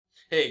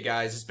Hey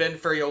guys, it's Ben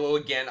Ferraiuolo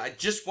again. I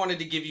just wanted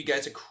to give you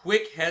guys a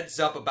quick heads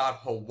up about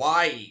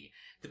Hawaii.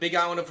 The big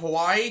island of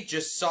Hawaii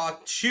just saw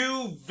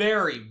two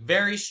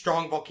very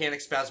strong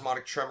volcanic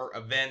spasmodic tremor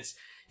events.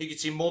 You can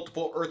see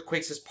multiple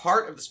earthquakes as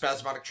part of the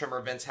spasmodic tremor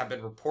events have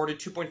been reported.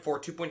 2.4,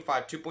 2.5,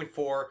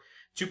 2.4,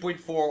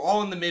 2.4,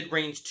 all in the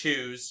mid-range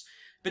twos.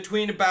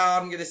 Between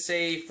about, I'm going to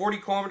say, 40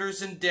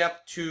 kilometers in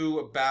depth to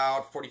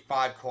about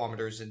 45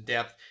 kilometers in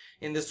depth.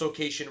 In this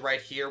location right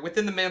here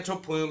within the mantle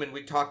plume, and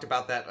we've talked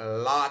about that a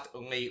lot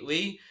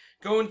lately.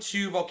 Going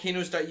to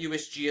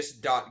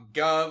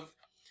volcanoes.usgs.gov.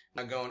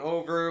 Now going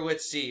over,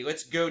 let's see,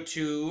 let's go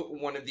to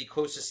one of the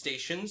closest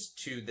stations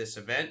to this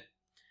event.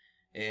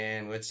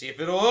 And let's see if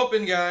it'll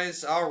open,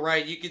 guys.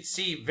 Alright, you can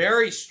see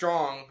very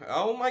strong.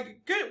 Oh my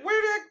good,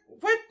 where'd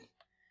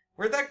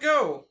that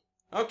go?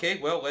 Okay,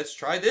 well, let's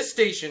try this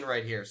station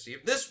right here. See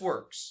if this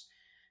works.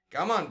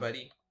 Come on,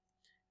 buddy.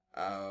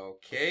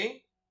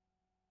 Okay.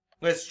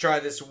 Let's try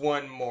this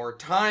one more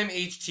time.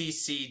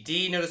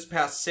 HTCD. Notice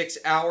past 6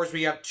 hours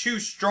we have two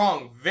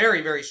strong,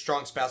 very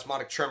strong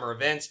spasmodic tremor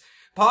events.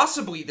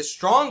 Possibly the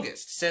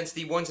strongest since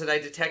the ones that I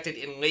detected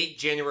in late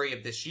January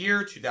of this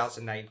year,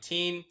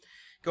 2019.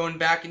 Going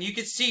back, and you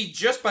can see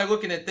just by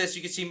looking at this,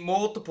 you can see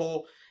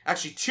multiple,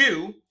 actually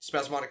two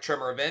spasmodic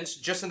tremor events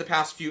just in the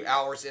past few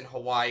hours in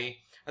Hawaii.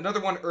 Another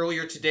one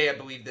earlier today, I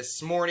believe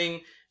this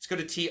morning. Let's go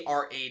to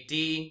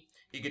TRAD.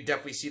 You could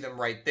definitely see them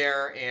right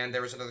there, and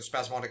there was another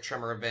spasmodic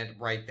tremor event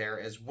right there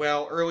as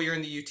well, earlier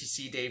in the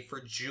UTC day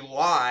for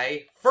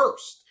July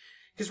 1st.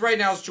 Because right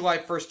now it's July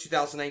 1st,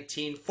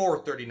 2019,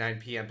 4:39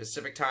 p.m.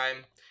 Pacific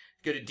time.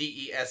 Go to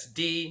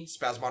DESD,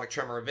 spasmodic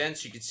tremor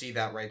events, you can see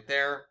that right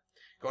there.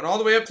 Going all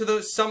the way up to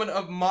the summit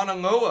of Mauna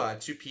Loa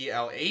to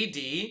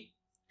PLAD.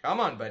 Come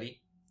on,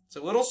 buddy. It's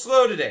a little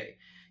slow today.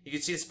 You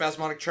can see the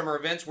spasmodic tremor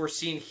events we're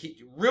seeing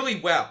really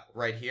well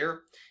right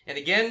here. And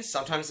again,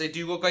 sometimes they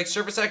do look like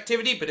surface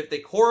activity, but if they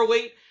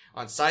correlate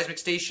on seismic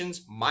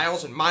stations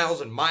miles and miles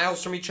and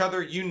miles from each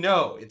other, you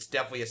know it's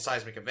definitely a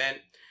seismic event.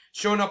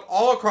 Showing up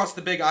all across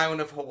the big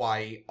island of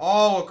Hawaii,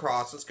 all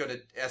across. Let's go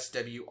to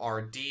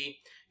SWRD.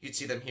 You can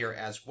see them here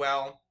as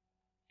well.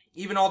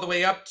 Even all the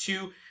way up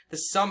to the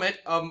summit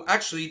of,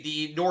 actually,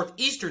 the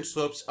northeastern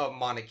slopes of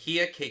Mauna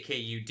Kea,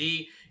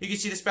 KKUD. You can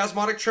see the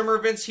spasmodic tremor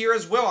events here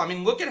as well. I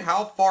mean, look at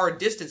how far a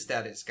distance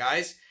that is,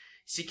 guys.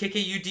 See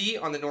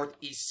KKUD on the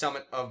northeast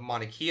summit of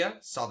Mauna Kea.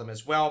 Saw them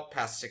as well,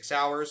 past 6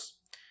 hours.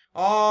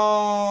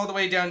 All the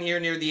way down here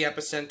near the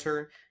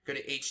epicenter. Go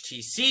to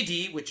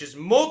HTCD, which is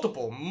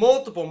multiple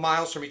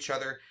miles from each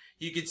other.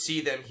 You can see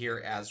them here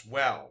as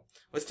well.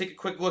 Let's take a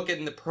quick look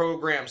at the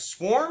program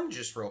Swarm,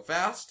 just real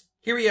fast.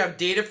 Here we have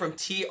data from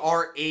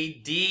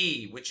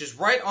TRAD, which is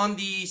right on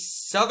the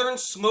southern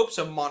slopes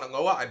of Mauna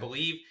Loa, I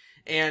believe.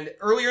 And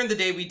earlier in the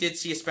day, we did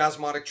see a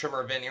spasmodic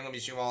tremor event. Here, let me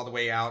zoom all the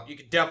way out. You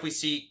can definitely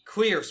see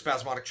clear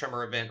spasmodic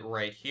tremor event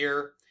right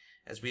here,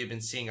 as we have been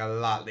seeing a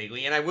lot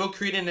lately. And I will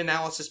create an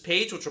analysis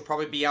page, which will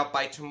probably be out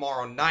by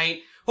tomorrow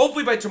night.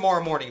 Hopefully by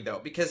tomorrow morning, though,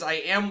 because I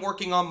am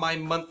working on my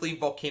monthly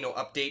volcano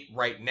update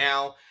right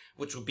now,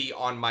 which will be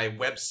on my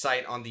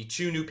website on the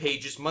two new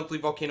pages, monthly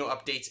volcano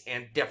updates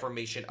and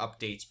deformation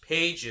updates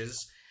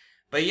pages.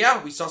 But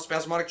yeah, we saw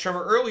spasmodic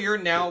tremor earlier.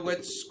 Now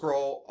let's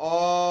scroll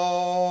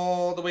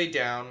all the way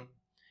down.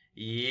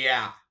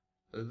 Yeah,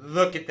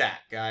 look at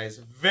that, guys.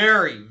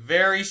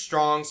 Very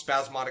strong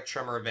spasmodic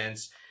tremor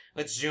events.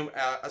 Let's zoom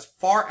as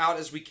far out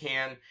as we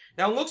can.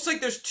 Now, it looks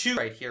like there's two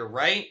right here,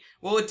 right?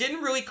 Well, it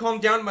didn't really calm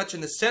down much in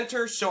the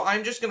center, so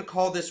I'm just going to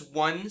call this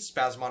one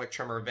spasmodic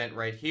tremor event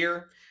right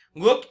here.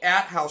 Look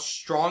at how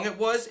strong it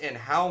was and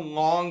how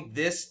long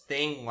this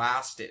thing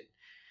lasted.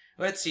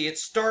 Let's see, it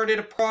started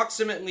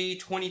approximately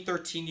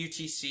 2013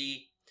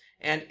 UTC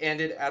and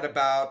ended at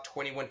about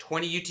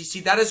 2120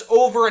 UTC. That is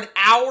over an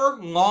hour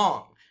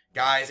long.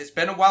 Guys, it's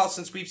been a while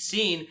since we've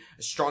seen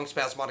a strong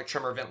spasmodic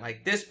tremor event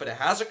like this, but it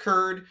has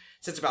occurred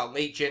since about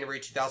late January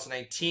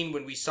 2019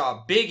 when we saw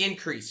a big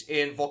increase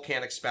in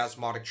volcanic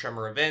spasmodic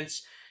tremor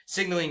events,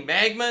 signaling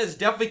magma is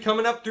definitely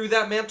coming up through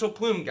that mantle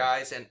plume,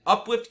 guys, and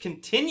uplift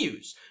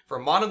continues for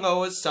Mauna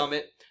Loa's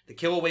summit, the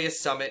Kilauea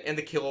summit, and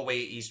the Kilauea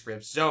East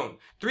Rift zone.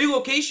 3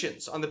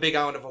 locations on the big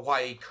island of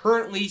Hawaii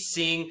currently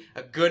seeing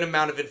a good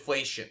amount of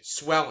inflation,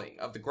 swelling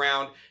of the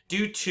ground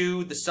due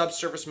to the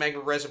subsurface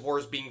magma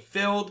reservoirs being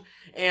filled.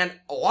 And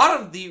a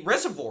lot of the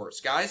reservoirs,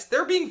 guys,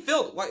 they're being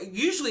filled.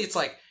 Usually it's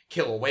like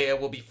Kilauea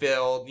will be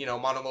filled, you know,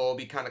 Mauna Loa will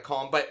be kind of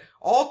calm, but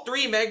all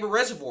 3 magma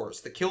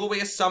reservoirs, the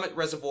Kilauea Summit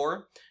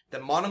Reservoir, the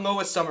Mauna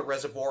Loa Summit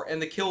Reservoir,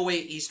 and the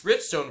Kilauea East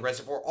Rift Zone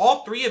Reservoir,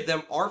 all 3 of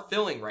them are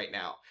filling right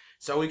now.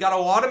 So we got a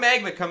lot of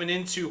magma coming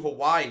into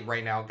Hawaii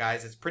right now,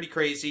 guys. It's pretty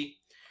crazy.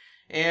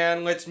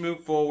 And let's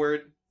move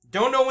forward.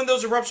 Don't know when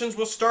those eruptions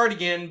will start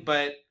again,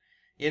 but,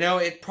 you know,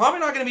 it's probably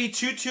not going to be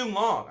too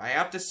long. I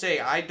have to say,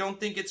 I don't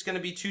think it's going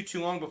to be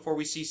too long before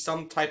we see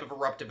some type of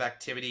eruptive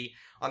activity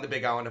on the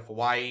big island of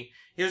Hawaii.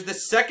 Here's the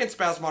second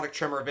spasmodic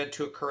tremor event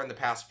to occur in the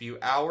past few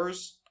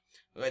hours.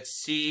 Let's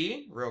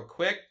see, real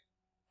quick.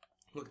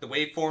 Look at the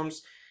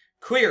waveforms.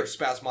 Clear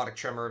spasmodic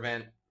tremor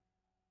event.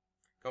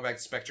 Go back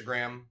to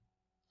spectrogram.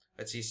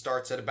 Let's see,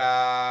 starts at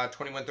about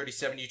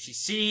 21:37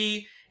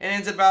 UTC and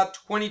ends at about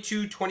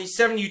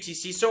 22:27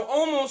 UTC, so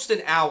almost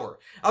an hour.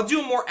 I'll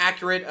do a more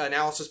accurate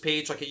analysis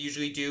page like I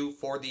usually do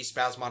for the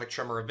spasmodic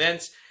tremor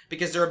events,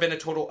 because there have been a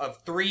total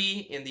of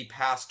 3 in the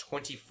past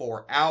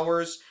 24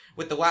 hours,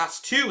 with the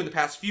last 2 in the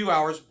past few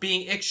hours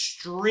being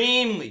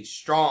extremely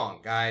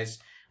strong, guys.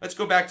 Let's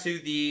go back to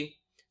the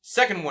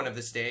second one of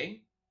this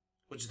day,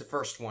 which is the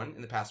first one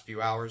in the past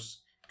few hours.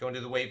 Go into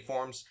the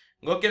waveforms.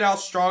 Look at how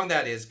strong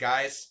that is,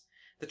 guys.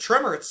 The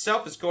tremor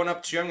itself is going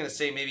up to, I'm going to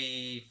say,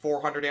 maybe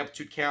 400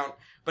 amplitude count.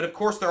 But, of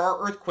course, there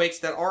are earthquakes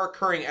that are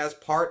occurring as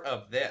part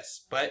of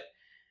this. But,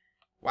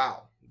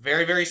 wow.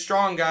 Very, very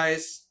strong,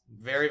 guys.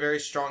 Very, very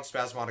strong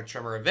spasmodic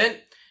tremor event.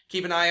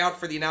 Keep an eye out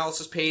for the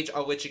analysis page.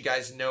 I'll let you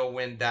guys know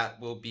when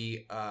that will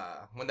be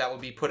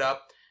put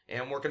up.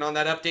 And I'm working on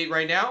that update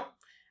right now.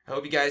 I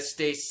hope you guys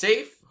stay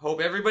safe.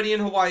 Hope everybody in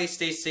Hawaii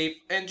stays safe.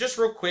 And just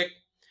real quick,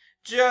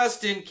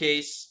 just in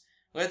case,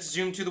 let's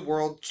zoom to the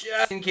world,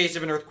 just in case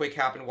of an earthquake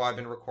happened while I've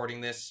been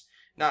recording this.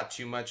 Not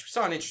too much. We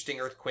saw an interesting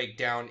earthquake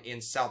down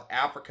in South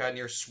Africa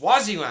near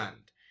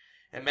Swaziland.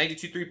 At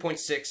magnitude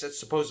 3.6, that's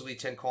supposedly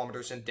 10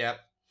 kilometers in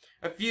depth.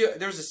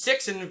 There's a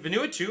 6 in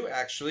Vanuatu,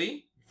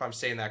 actually, if I'm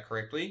saying that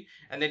correctly,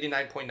 at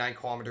 99.9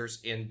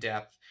 kilometers in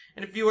depth.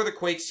 And a few other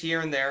quakes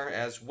here and there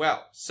as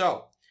well.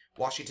 So,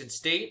 Washington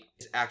State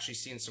is actually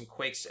seeing some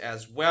quakes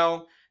as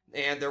well.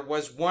 And there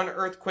was one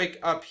earthquake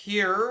up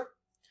here,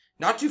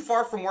 not too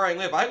far from where I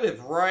live. I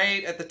live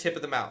right at the tip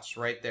of the mouse,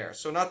 right there.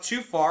 So not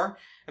too far.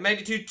 A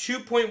magnitude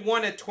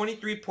 2.1 at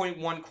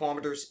 23.1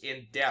 kilometers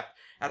in depth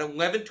at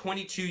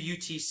 11:22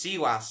 UTC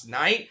last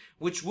night,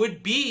 which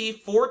would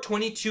be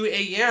 4:22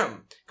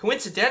 a.m.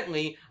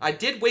 Coincidentally, I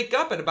did wake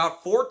up at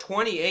about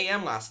 4:20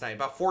 a.m. last night,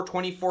 about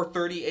 4:20,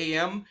 4:30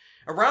 a.m.,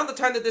 around the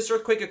time that this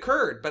earthquake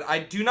occurred, but I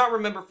do not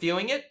remember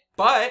feeling it,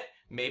 but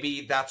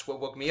maybe that's what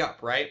woke me up,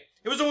 right?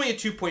 It was only a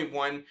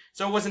 2.1,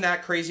 so it wasn't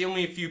that crazy.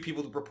 Only a few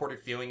people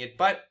reported feeling it,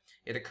 but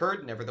it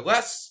occurred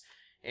nevertheless.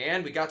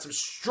 And we got some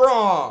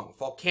strong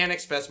volcanic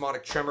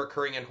spasmodic tremor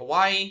occurring in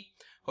Hawaii.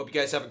 Hope you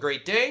guys have a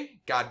great day.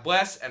 God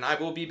bless, and I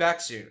will be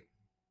back soon.